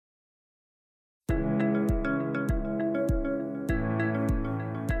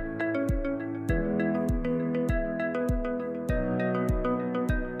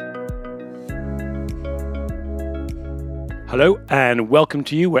Hello and welcome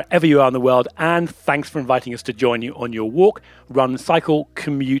to you wherever you are in the world, and thanks for inviting us to join you on your walk, run, cycle,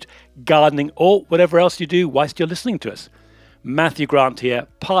 commute, gardening, or whatever else you do whilst you're listening to us. Matthew Grant here,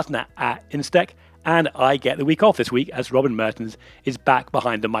 partner at Instech, and I get the week off this week as Robin Mertens is back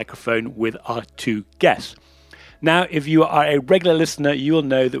behind the microphone with our two guests. Now, if you are a regular listener, you will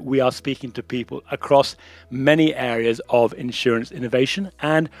know that we are speaking to people across many areas of insurance innovation,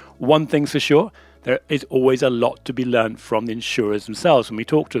 and one thing's for sure, there is always a lot to be learned from the insurers themselves when we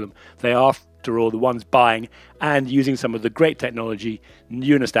talk to them. They are, after all, the ones buying and using some of the great technology,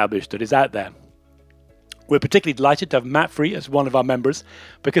 new and established, that is out there. We're particularly delighted to have Mapfre as one of our members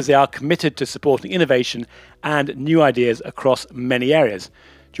because they are committed to supporting innovation and new ideas across many areas.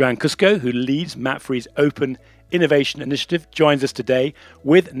 Joanne Cusco, who leads Mapfre's Open Innovation Initiative, joins us today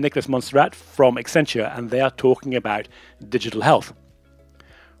with Nicholas Montserrat from Accenture, and they are talking about digital health.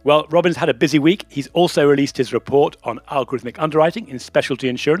 Well, Robin's had a busy week. He's also released his report on algorithmic underwriting in specialty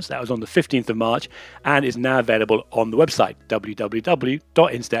insurance. That was on the 15th of March and is now available on the website,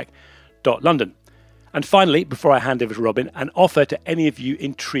 www.instech.london. And finally, before I hand over to Robin, an offer to any of you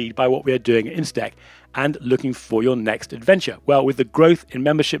intrigued by what we are doing at Instech and looking for your next adventure. Well, with the growth in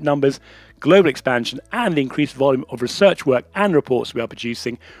membership numbers, global expansion, and the increased volume of research work and reports we are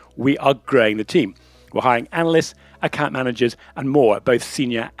producing, we are growing the team. We're hiring analysts, account managers, and more at both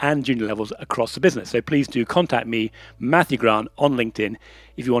senior and junior levels across the business. So please do contact me, Matthew Grant, on LinkedIn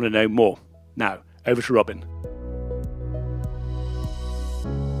if you want to know more. Now, over to Robin.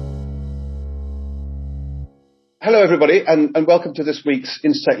 Hello, everybody, and welcome to this week's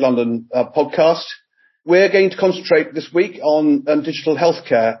Instech London podcast. We're going to concentrate this week on digital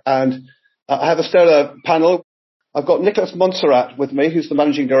healthcare, and I have a stellar panel. I've got Nicholas Montserrat with me, who's the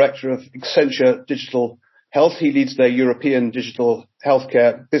Managing Director of Accenture Digital Health. He leads their European digital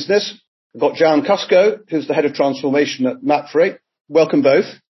healthcare business. I've got Joanne Cusco, who's the Head of Transformation at Mapfre. Welcome both.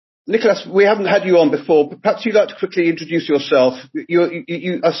 Nicholas, we haven't had you on before, but perhaps you'd like to quickly introduce yourself.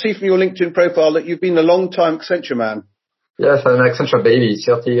 I see from your LinkedIn profile that you've been a long-time Accenture man. Yes, I'm an Accenture baby,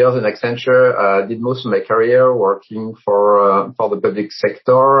 30 years in Accenture. Did most of my career working for the public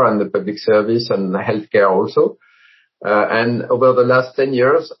sector and the public service and healthcare also. And over the last 10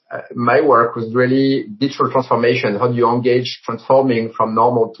 years, my work was really digital transformation. How do you engage transforming from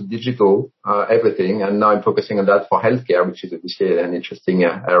normal to digital, everything? And now I'm focusing on that for healthcare, which is obviously an interesting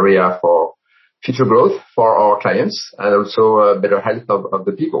area for future growth for our clients and also better health of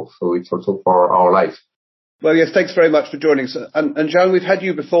the people. So it's also for our lives. Well, yes, thanks very much for joining us. And Joanne, we've had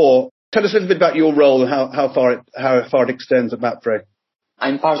you before. Tell us a little bit about your role and how far it extends at Mapfre.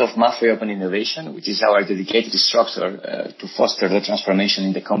 I'm part of Mapfre Open Innovation, which is our dedicated structure to foster the transformation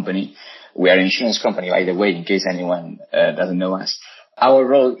in the company. We are an insurance company, by the way, in case anyone doesn't know us. Our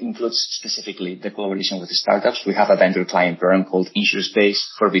role includes specifically the collaboration with the startups. We have a venture client program called InsureSpace,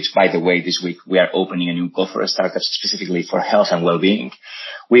 for which, by the way, this week we are opening a new call for startups specifically for health and well-being.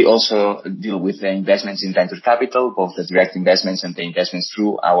 We also deal with the investments in venture capital, both the direct investments and the investments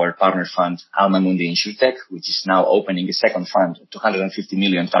through our partner fund, Alma Mundi Insurtech, which is now opening a second fund, 250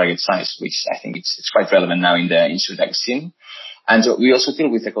 million target size, which I think it's quite relevant now in the Insurtech scene. And we also deal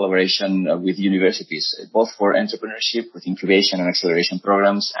with the collaboration with universities, both for entrepreneurship, with incubation and acceleration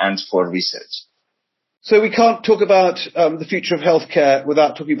programs, and for research. So we can't talk about the future of healthcare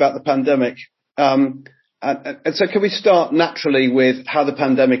without talking about the pandemic. And so can we start naturally with how the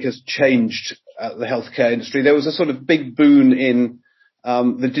pandemic has changed the healthcare industry? There was a sort of big boon in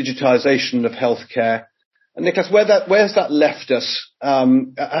the digitization of healthcare. And Nicholas, where's that left us?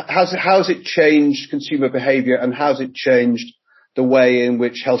 How's it changed consumer behavior, and how's it changed the way in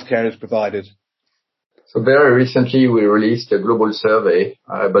which healthcare is provided? So very recently we released a global survey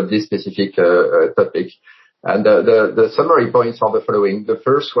about this specific topic. And the summary points are the following. The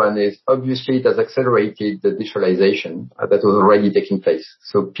first one is obviously it has accelerated the digitalization that was already taking place.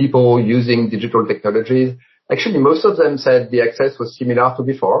 So people using digital technologies, actually most of them said the access was similar to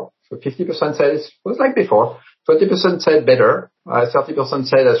before. So 50% said it was like before. 20% said better. 30%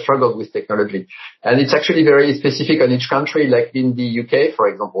 said I struggled with technology. And it's actually very specific on each country. Like in the UK, for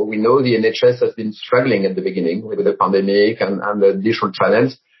example, we know the NHS has been struggling at the beginning with the pandemic and the digital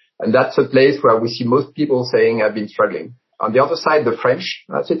channels. And that's a place where we see most people saying I've been struggling. On the other side, the French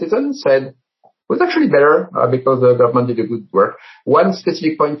citizens said it was actually better because the government did a good work. One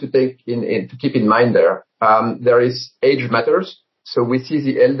specific point to keep in mind there is age matters. So we see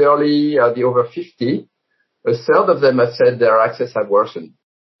the elderly, the over 50, a third of them have said their access have worsened.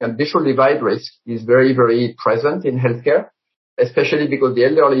 And digital divide risk is very, very present in healthcare, especially because the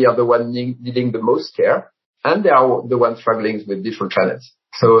elderly are the ones needing the most care, and they are the ones struggling with digital channels.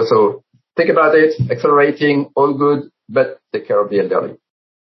 So think about it, accelerating, all good, but take care of the elderly.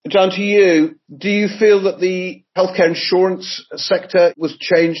 John, to you, do you feel that the healthcare insurance sector was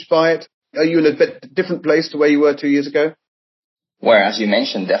changed by it? Are you in a bit different place to where you were 2 years ago? Well, as you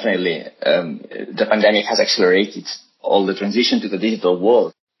mentioned, definitely, the pandemic has accelerated all the transition to the digital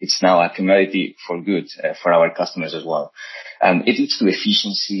world. It's now a commodity for good for our customers as well. It leads to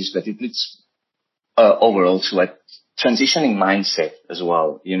efficiencies, but it leads overall to a transitioning mindset as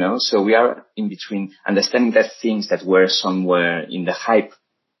well, you know. So we are in between understanding that things that were somewhere in the hype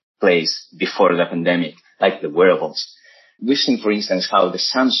place before the pandemic, like the wearables. We've seen, for instance, how the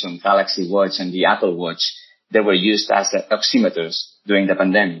Samsung Galaxy Watch and the Apple Watch, they were used as oximeters during the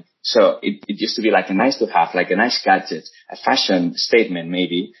pandemic. So it used to be like a nice to have, like a nice gadget, a fashion statement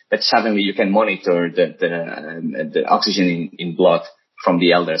maybe, but suddenly you can monitor the oxygen in blood from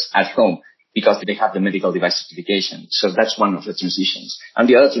the elders at home because they have the medical device certification. So that's one of the transitions. And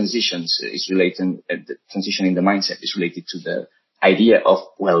the other transitions is related, the transition in the mindset is related to the idea of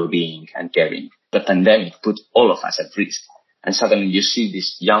well-being and caring. The pandemic put all of us at risk. And suddenly you see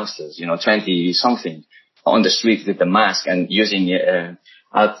these youngsters, 20-something, on the street with the mask and using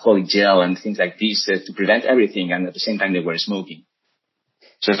alcoholic gel and things like this to prevent everything. And at the same time, they were smoking.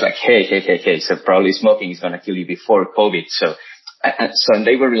 So it's like, hey. So probably smoking is going to kill you before COVID. So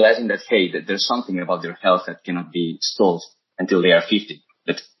they were realizing that, that there's something about their health that cannot be stalled until they are 50.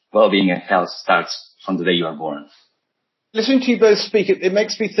 That well-being and health starts from the day you are born. Listening to you both speak, it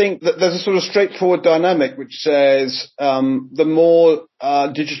makes me think that there's a sort of straightforward dynamic which says the more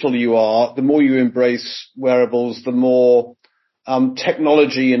digital you are, the more you embrace wearables, the more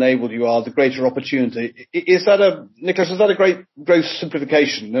technology enabled you are, the greater opportunity. Nicholas, is that a great gross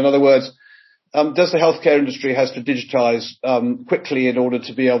simplification? In other words, does the healthcare industry has to digitize quickly in order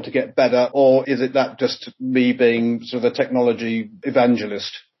to be able to get better, or is it that just me being sort of a technology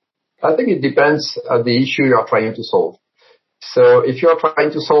evangelist? I think it depends on the issue you are trying to solve. So if you are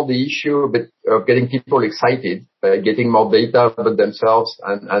trying to solve the issue of getting people excited, getting more data about themselves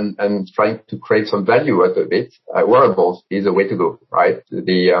and trying to create some value out of it, wearables is a way to go, right?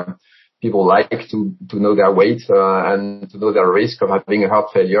 People like to know their weight and to know their risk of having a heart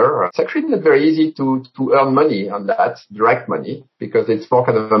failure. It's actually not very easy to earn money on that, direct money, because it's more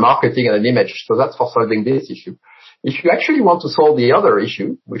kind of a marketing and an image. So that's for solving this issue. If you actually want to solve the other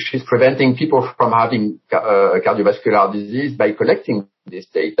issue, which is preventing people from having cardiovascular disease by collecting this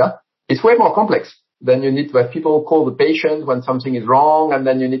data, it's way more complex. Then you need to have people call the patient when something is wrong, and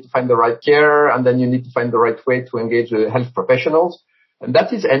then you need to find the right care, and then you need to find the right way to engage the health professionals. And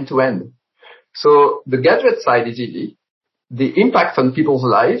that is end to end. So the gadget side is easy. The impact on people's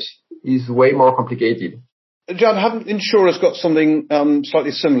lives is way more complicated. John, haven't insurers got something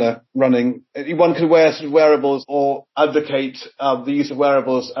slightly similar running? One can wear sort of wearables or advocate the use of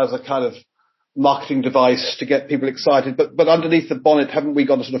wearables as a kind of marketing device to get people excited. But underneath the bonnet, haven't we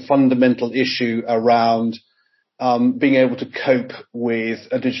got a sort of fundamental issue around being able to cope with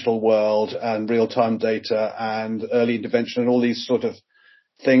a digital world and real-time data and early intervention and all these sort of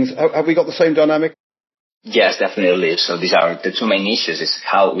things? Have we got the same dynamic? Yes, definitely. So these are the two main issues, is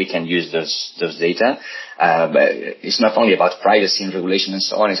how we can use those data. But it's not only about privacy and regulation and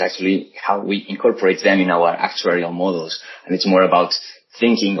so on, it's actually how we incorporate them in our actuarial models. And it's more about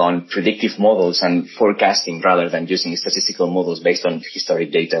thinking on predictive models and forecasting rather than using statistical models based on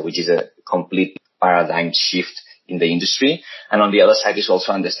historic data, which is a complete paradigm shift in the industry. And on the other side is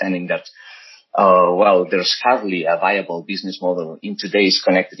also understanding that there's hardly a viable business model in today's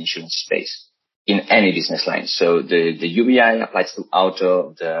connected insurance space in any business line. So the UBI applies to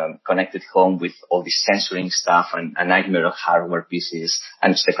auto, the connected home with all this sensoring stuff and a nightmare of hardware pieces,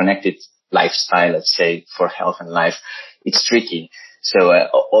 and the connected lifestyle, let's say, for health and life. It's tricky. So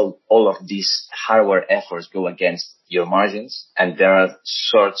all of these hardware efforts go against your margins, and there are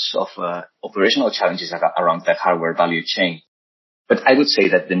sorts of operational challenges around that hardware value chain. But I would say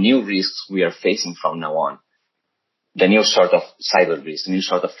that the new risks we are facing from now on, the new sort of cyber risk, the new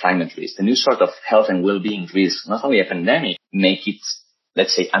sort of climate risk, the new sort of health and well-being risk, not only a pandemic, make it,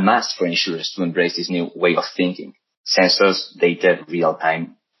 let's say, a must for insurers to embrace this new way of thinking. Sensors, data,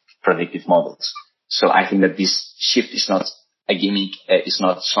 real-time, predictive models. So I think that this shift is not a gimmick, it's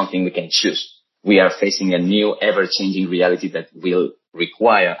not something we can choose. We are facing a new, ever-changing reality that will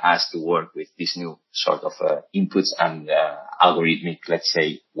require us to work with this new sort of inputs and algorithmic, let's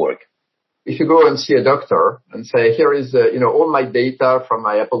say, work. If you go and see a doctor and say, here is, all my data from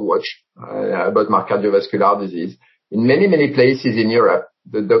my Apple Watch about my cardiovascular disease, in many, many places in Europe,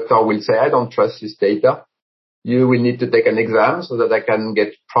 the doctor will say, I don't trust this data. You will need to take an exam so that I can get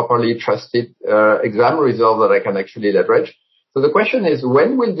properly trusted exam results that I can actually leverage. So the question is,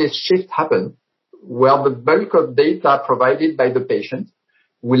 when will this shift happen? where the bulk of data provided by the patient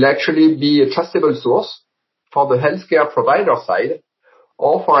will actually be a trustable source for the healthcare provider side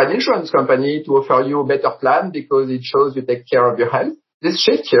or for an insurance company to offer you a better plan because it shows you take care of your health. This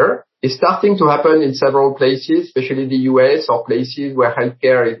shift here is starting to happen in several places, especially the US or places where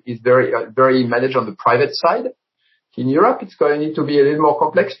healthcare is very managed on the private side. In Europe, it's going to be a little more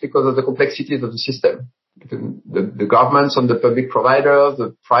complex because of the complexities of the system. The governments on the public providers,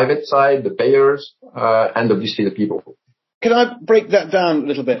 the private side, the payers, and obviously the people. Can I break that down a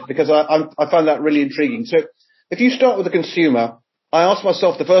little bit? Because I find that really intriguing. So if you start with the consumer, I ask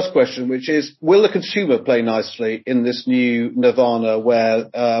myself the first question, which is, will the consumer play nicely in this new nirvana where,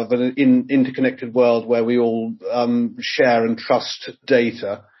 in interconnected world where we all share and trust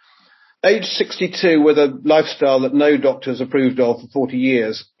data? Age 62 with a lifestyle that no doctor's approved of for 40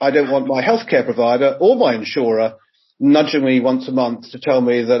 years, I don't want my healthcare provider or my insurer nudging me once a month to tell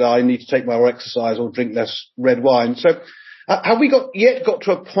me that I need to take more exercise or drink less red wine. So have we got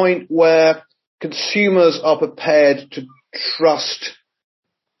to a point where consumers are prepared to trust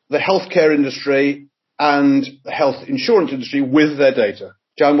the healthcare industry and the health insurance industry with their data?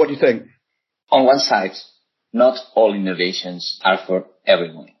 John, what do you think? On one side, not all innovations are for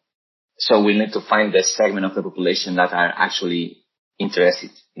everyone. So we need to find the segment of the population that are actually interested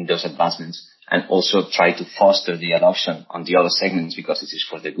in those advancements and also try to foster the adoption on the other segments because this is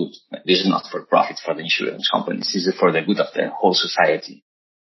for the good. This is not for profit for the insurance companies. This is for the good of the whole society.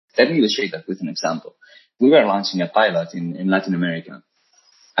 Let me illustrate that with an example. We were launching a pilot in Latin America,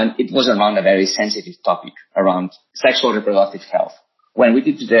 and it was around a very sensitive topic around sexual reproductive health. When we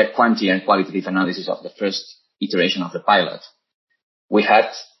did the quantity and qualitative analysis of the first iteration of the pilot, we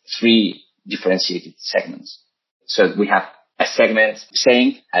had 3 differentiated segments. So we have a segment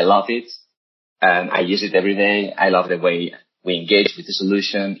saying, I love it, and I use it every day. I love the way we engage with the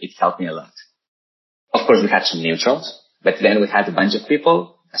solution. It helped me a lot. Of course, we had some neutrals, but then we had a bunch of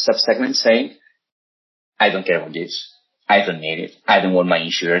people, a sub-segment saying, I don't care about this. I don't need it. I don't want my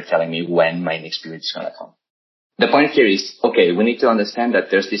insurer telling me when my next period is going to come. The point here is, okay, we need to understand that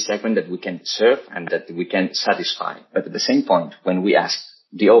there's this segment that we can serve and that we can satisfy. But at the same point, when we ask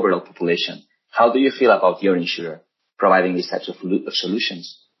the overall population, how do you feel about your insurer providing these types of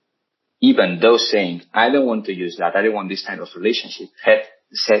solutions? Even those saying, I don't want to use that, I don't want this kind of relationship, had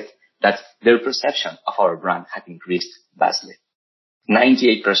said that their perception of our brand had increased vastly.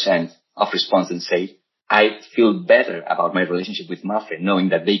 98% of respondents say, I feel better about my relationship with Mapfre, knowing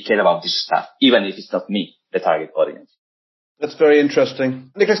that they care about this stuff, even if it's not me, the target audience. That's very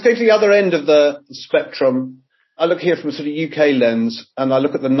interesting. Nicholas, go to the other end of the spectrum. I look here from a sort of UK lens, and I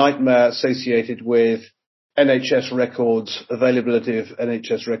look at the nightmare associated with NHS records, availability of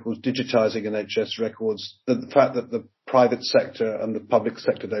NHS records, digitizing NHS records, the fact that the private sector and the public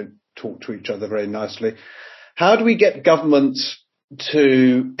sector don't talk to each other very nicely. How do we get governments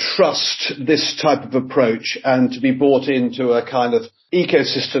to trust this type of approach and to be brought into a kind of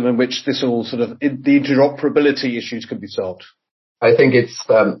ecosystem in which this all sort of, the interoperability issues can be solved? I think it's,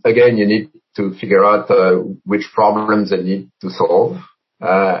 again, you need to figure out which problems they need to solve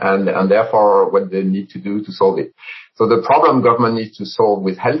and therefore what they need to do to solve it. So the problem government needs to solve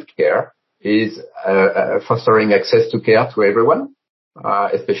with healthcare is fostering access to care to everyone,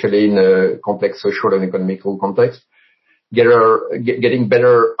 especially in a complex social and economical context. Getting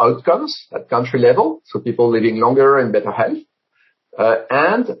better outcomes at country level, so people living longer and better health,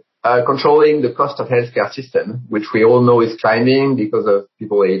 and controlling the cost of healthcare system, which we all know is climbing because of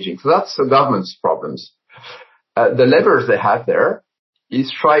people aging. So that's the government's problems. The levers they have there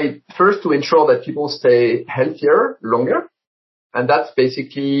is try first to ensure that people stay healthier longer, and that's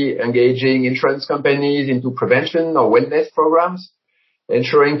basically engaging insurance companies into prevention or wellness programs,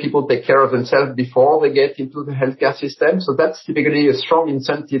 ensuring people take care of themselves before they get into the healthcare system. So that's typically a strong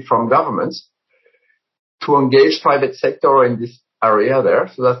incentive from governments to engage private sector in this area there.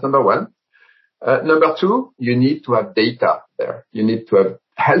 So that's number one. Number two, you need to have data there. You need to have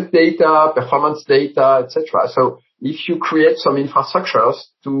health data, performance data, etc. So if you create some infrastructures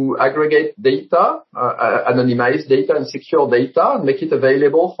to aggregate data, anonymize data and secure data and make it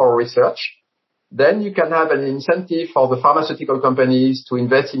available for research, then you can have an incentive for the pharmaceutical companies to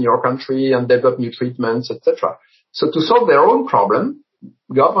invest in your country and develop new treatments, etc. So to solve their own problem,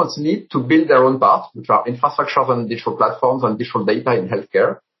 governments need to build their own part, which are infrastructures and digital platforms and digital data in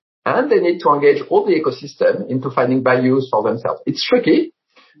healthcare. And they need to engage all the ecosystem into finding values for themselves. It's tricky,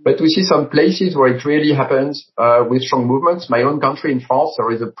 but we see some places where it really happens with strong movements. My own country in France,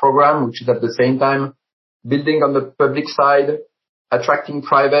 there is a program which is at the same time building on the public side, attracting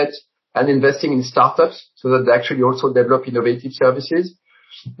private, and investing in startups so that they actually also develop innovative services.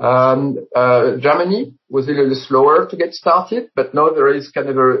 Germany was a little slower to get started, but now there is kind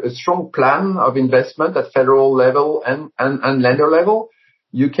of a strong plan of investment at federal level and lender level.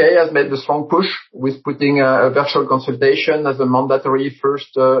 UK has made a strong push with putting a virtual consultation as a mandatory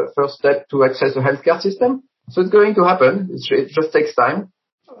first step to access the healthcare system. So it's going to happen. It just takes time,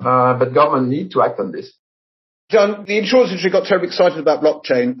 but government need to act on this. John, the insurance industry got terribly excited about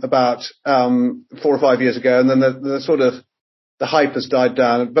blockchain about 4 or 5 years ago, and then the hype has died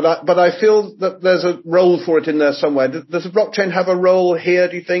down. But I feel that there's a role for it in there somewhere. Does the blockchain have a role here,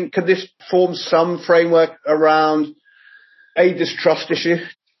 do you think? Can this form some framework around a distrust issue?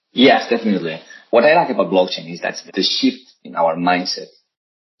 Yes, definitely. What I like about blockchain is that the shift in our mindset.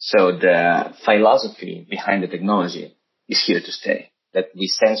 So the philosophy behind the technology is here to stay, that we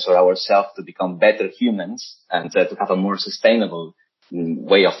censor ourselves to become better humans and to have a more sustainable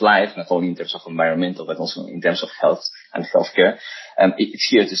way of life, not only in terms of environmental, but also in terms of health and healthcare. It's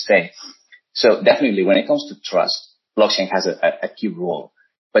here to stay. So definitely when it comes to trust, blockchain has a key role.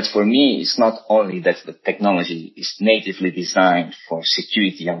 But for me, it's not only that the technology is natively designed for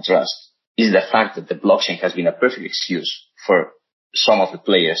security and trust. It's the fact that the blockchain has been a perfect excuse for some of the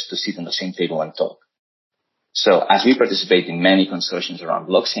players to sit on the same table and talk. So as we participate in many consortiums around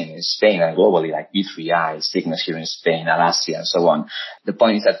blockchain in Spain and globally, like E3I, Cygnus here in Spain, Alastria, and so on, the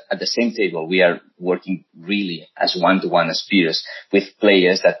point is that at the same table, we are working really as one-to-one as peers with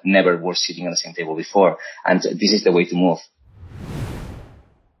players that never were sitting on the same table before. And this is the way to move.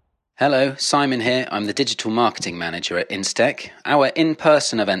 Hello, Simon here. I'm the Digital Marketing Manager at Instech. Our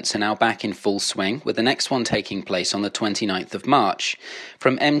in-person events are now back in full swing, with the next one taking place on the 29th of March.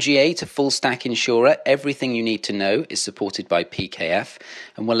 From MGA to Full Stack Insurer, everything you need to know is supported by PKF,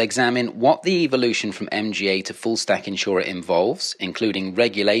 and we'll examine what the evolution from MGA to Full Stack Insurer involves, including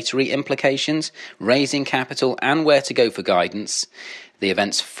regulatory implications, raising capital, and where to go for guidance. The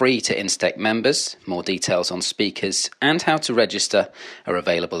event's free to Instech members. More details on speakers and how to register are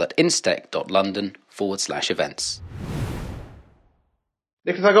available at instech.london/events.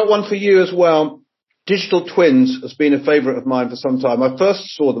 Nicholas, I got one for you as well. Digital twins has been a favourite of mine for some time. I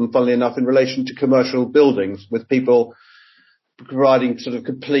first saw them, funnily enough, in relation to commercial buildings, with people providing sort of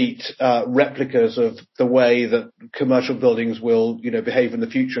complete replicas of the way that commercial buildings will, behave in the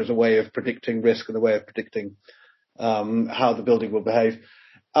future as a way of predicting risk and a way of predicting how the building will behave.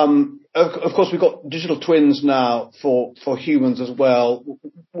 Of course, we've got digital twins now for humans as well.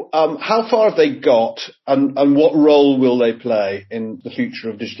 How far have they got, and what role will they play in the future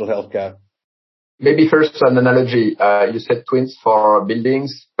of digital healthcare? Maybe first an analogy. You said twins for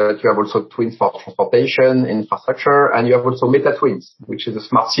buildings, but you have also twins for transportation, infrastructure, and you have also meta twins, which is a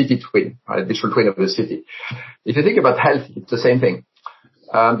smart city twin, a digital twin of the city. If you think about health, it's the same thing.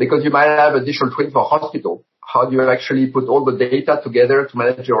 Because you might have a digital twin for hospital. How do you actually put all the data together to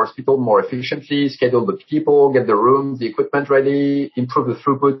manage your hospital more efficiently, schedule the people, get the rooms, the equipment ready, improve the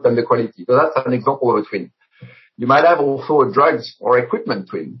throughput and the quality? So that's an example of a twin. You might have also a drugs or equipment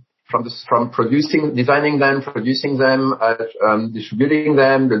twin from designing them, producing them, distributing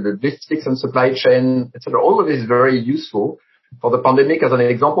them, the logistics and supply chain, etc. All of this is very useful. For the pandemic, as an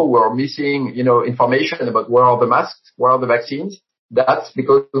example, we're missing, information about where are the masks, where are the vaccines. That's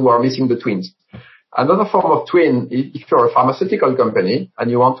because we are missing the twins. Another form of twin, if you're a pharmaceutical company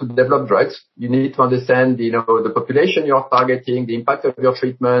and you want to develop drugs, you need to understand, the population you're targeting, the impact of your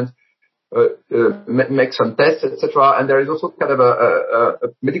treatment, make some tests, etc. And there is also kind of a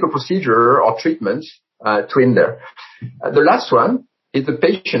medical procedure or treatment twin there. The last one is the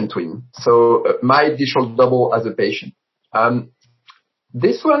patient twin. So my digital double as a patient.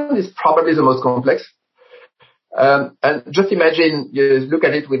 This one is probably the most complex. And just imagine, you look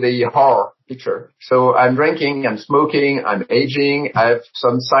at it with a horror picture. So I'm drinking, I'm smoking, I'm aging, I have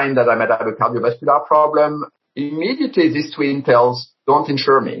some sign that I might have a cardiovascular problem. Immediately this twin tells, don't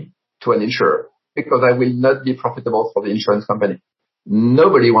insure me to an insurer because I will not be profitable for the insurance company.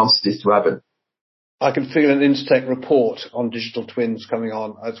 Nobody wants this to happen. I can feel an Instech report on digital twins coming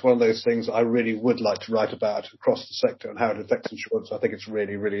on. It's one of those things I really would like to write about across the sector and how it affects insurance. I think it's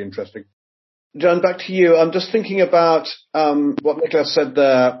really, really interesting. John, back to you. I'm just thinking about what Nicholas said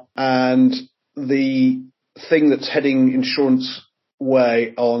there and the thing that's heading insurance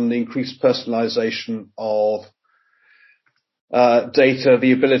way on the increased personalization of data,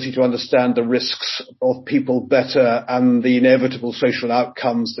 the ability to understand the risks of people better and the inevitable social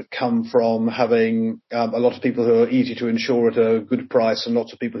outcomes that come from having a lot of people who are easy to insure at a good price and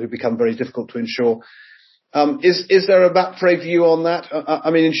lots of people who become very difficult to insure. Is there a Mapfre view on that? I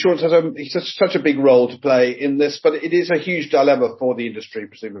mean, insurance has such a big role to play in this, but it is a huge dilemma for the industry,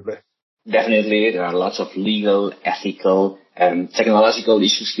 presumably. Definitely. There are lots of legal, ethical, technological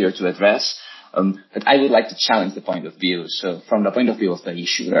issues here to address. But I would like to challenge the point of view. So from the point of view of the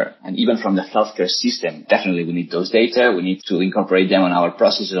issuer and even from the healthcare system, definitely we need those data. We need to incorporate them on our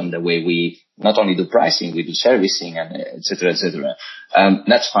processes, on the way we not only do pricing, we do servicing and et cetera, et cetera.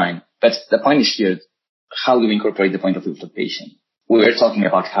 That's fine. But the point is here, how do we incorporate the point of view of the patient? We were talking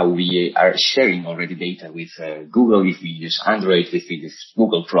about how we are sharing already data with Google if we use Android, if we use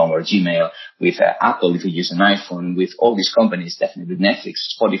Google Chrome or Gmail, with Apple if we use an iPhone, with all these companies, definitely with Netflix,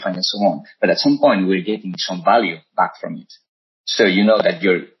 Spotify, and so on. But at some point, we're getting some value back from it. So you know that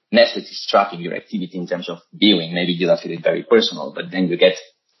your Netflix is tracking your activity in terms of viewing. Maybe you don't feel it very personal, but then you get,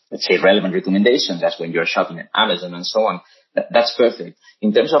 let's say, relevant recommendations. That's when you're shopping at Amazon and so on. That's perfect.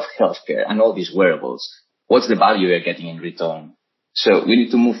 In terms of healthcare and all these wearables, what's the value you're getting in return? So we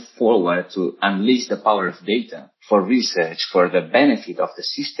need to move forward to unleash the power of data for research, for the benefit of the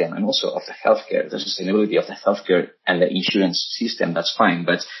system and also of the healthcare, the sustainability of the healthcare and the insurance system. That's fine,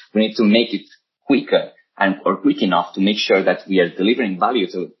 but we need to make it quicker or quick enough to make sure that we are delivering value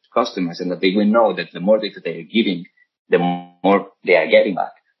to customers and that they will know that the more data they are giving, the more they are getting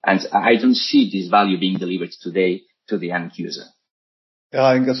back. And I don't see this value being delivered today to the end user. Yeah,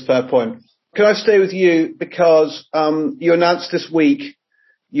 I think that's a fair point. Can I stay with you because you announced this week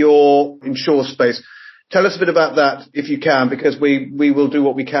your Insure Space. Tell us a bit about that if you can, because we will do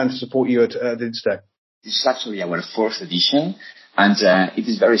what we can to support you at Instech. This is actually our 4th edition, and it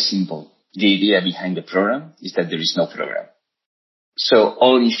is very simple. The idea behind the program is that there is no program. So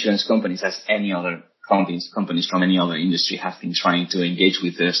all insurance companies, as any other companies from any other industry, have been trying to engage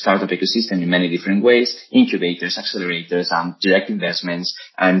with the startup ecosystem in many different ways, incubators, accelerators, direct investments,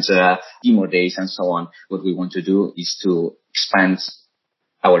 and demo days, and so on. What we want to do is to expand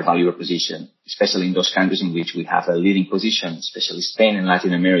our value proposition, especially in those countries in which we have a leading position, especially Spain and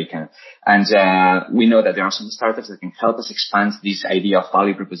Latin America. And we know that there are some startups that can help us expand this idea of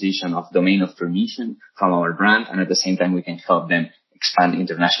value proposition, of domain of permission from our brand, and at the same time we can help them expand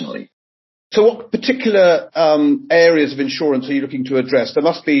internationally. So what particular areas of insurance are you looking to address? There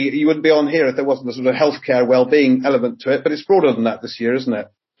must be, you wouldn't be on here if there wasn't a sort of healthcare well-being element to it, but it's broader than that this year, isn't it?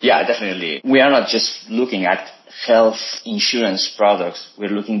 Yeah, definitely. We are not just looking at health insurance products. We're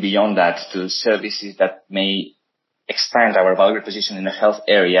looking beyond that to services that may expand our value proposition in the health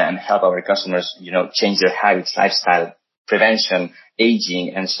area and help our customers, change their habits, lifestyle, prevention,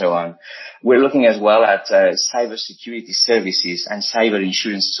 aging, and so on. We're looking as well at cybersecurity services and cyber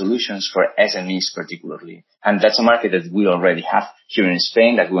insurance solutions for SMEs particularly. And that's a market that we already have here in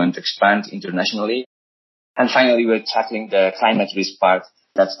Spain that we want to expand internationally. And finally, we're tackling the climate risk part.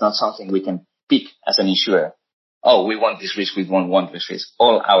 That's not something we can pick as an insurer. Oh, we want this risk, we don't want this risk.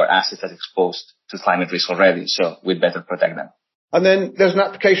 All our assets are exposed to climate risk already, so we'd better protect them. And then there's an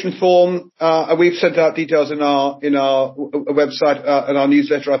application form. We've sent out details in our website and our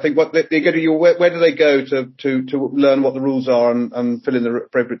newsletter. I think where do they go to learn what the rules are and fill in the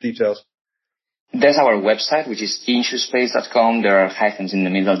appropriate details? There's our website, which is insurespace.com. There are hyphens in the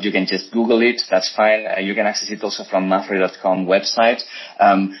middle. You can just Google it. That's fine. You can access it also from mapfre.com website.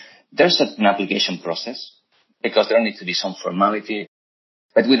 There's an application process because there needs to be some formality,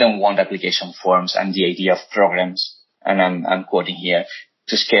 but we don't want application forms and the idea of programs. And I'm quoting here,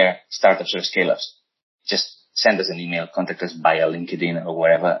 to scare startups or scale-ups. Just send us an email, contact us via LinkedIn or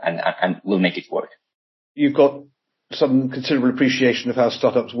wherever, and we'll make it work. You've got some considerable appreciation of how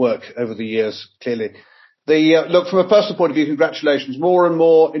startups work over the years, clearly. Look, from a personal point of view, congratulations. More and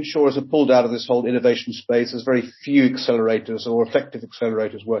more insurers are pulled out of this whole innovation space. There's very few accelerators or effective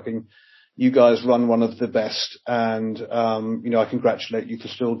accelerators working. You guys run one of the best, and I congratulate you for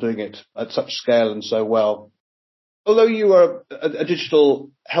still doing it at such scale and so well. Although you are a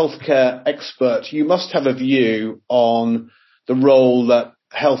digital healthcare expert, you must have a view on the role that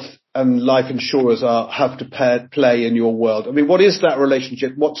health and life insurers have to play in your world. I mean, what is that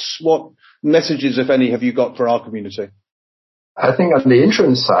relationship? What messages, if any, have you got for our community? I think on the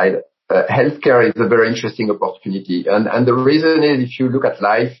insurance side, healthcare is a very interesting opportunity. And the reason is, if you look at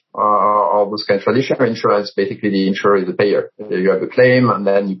life or those kind of traditional insurance, basically the insurer is the payer. You have a claim and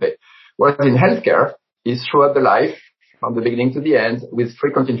then you pay. Whereas in healthcare, is throughout the life, from the beginning to the end, with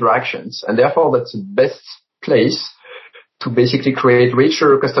frequent interactions. And therefore, that's the best place to basically create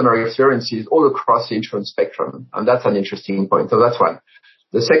richer customer experiences all across the insurance spectrum. And that's an interesting point. So that's one.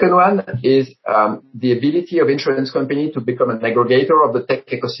 The second one is the ability of insurance company to become an aggregator of the tech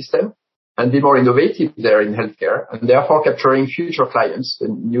ecosystem and be more innovative there in healthcare, and therefore capturing future clients, the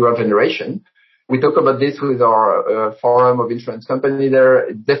newer generation. We talk about this with our forum of insurance company there.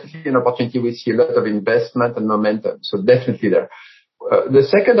 It's definitely an opportunity. We see a lot of investment and momentum. So definitely there. The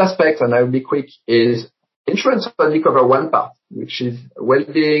second aspect, and I'll be quick, is Insurance only cover one part, which is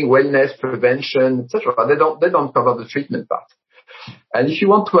well-being, wellness, prevention, etc. They don't cover the treatment part. And if you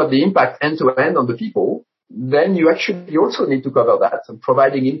want to have the impact end-to-end on the people, then you also need to cover that, so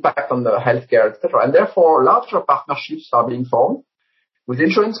providing impact on the healthcare, etc. And therefore, larger partnerships are being formed with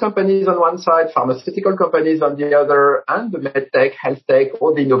insurance companies on one side, pharmaceutical companies on the other, and the medtech, health tech,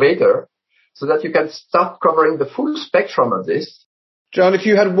 or the innovator, so that you can start covering the full spectrum of this. John, if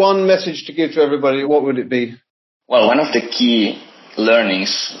you had one message to give to everybody, what would it be? Well, one of the key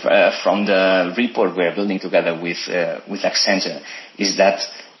learnings from the report we're building together with Accenture is that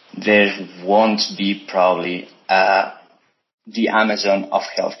there won't be probably the Amazon of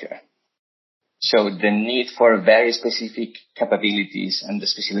healthcare. So the need for very specific capabilities and the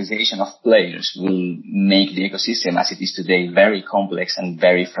specialization of players will make the ecosystem as it is today very complex and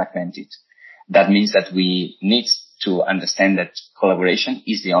very fragmented. That means that we need to understand that collaboration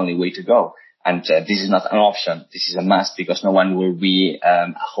is the only way to go. And this is not an option. This is a must, because no one will be a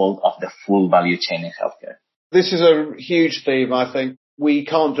hold of the full value chain in healthcare. This is a huge theme, I think. We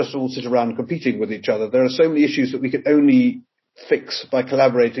can't just all sit around competing with each other. There are so many issues that we can only fix by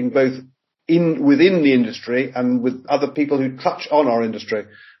collaborating both within the industry and with other people who touch on our industry.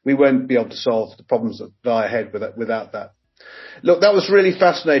 We won't be able to solve the problems that lie ahead without that. Look, that was really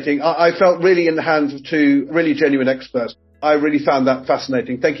fascinating. I felt really in the hands of two really genuine experts. I really found that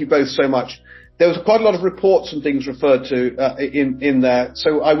fascinating. Thank you both so much. There was quite a lot of reports and things referred to in there.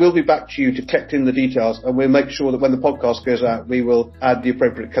 So I will be back to you to collect in the details, and we'll make sure that when the podcast goes out, we will add the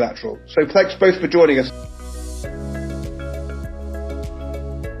appropriate collateral. So thanks both for joining us.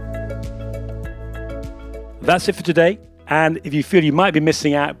 That's it for today. And if you feel you might be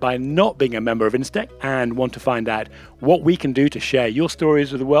missing out by not being a member of Instech and want to find out what we can do to share your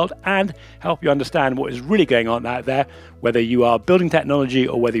stories with the world and help you understand what is really going on out there, whether you are building technology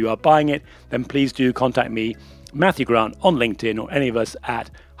or whether you are buying it, then please do contact me, Matthew Grant, on LinkedIn, or any of us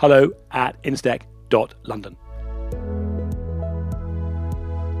at hello@instech.london.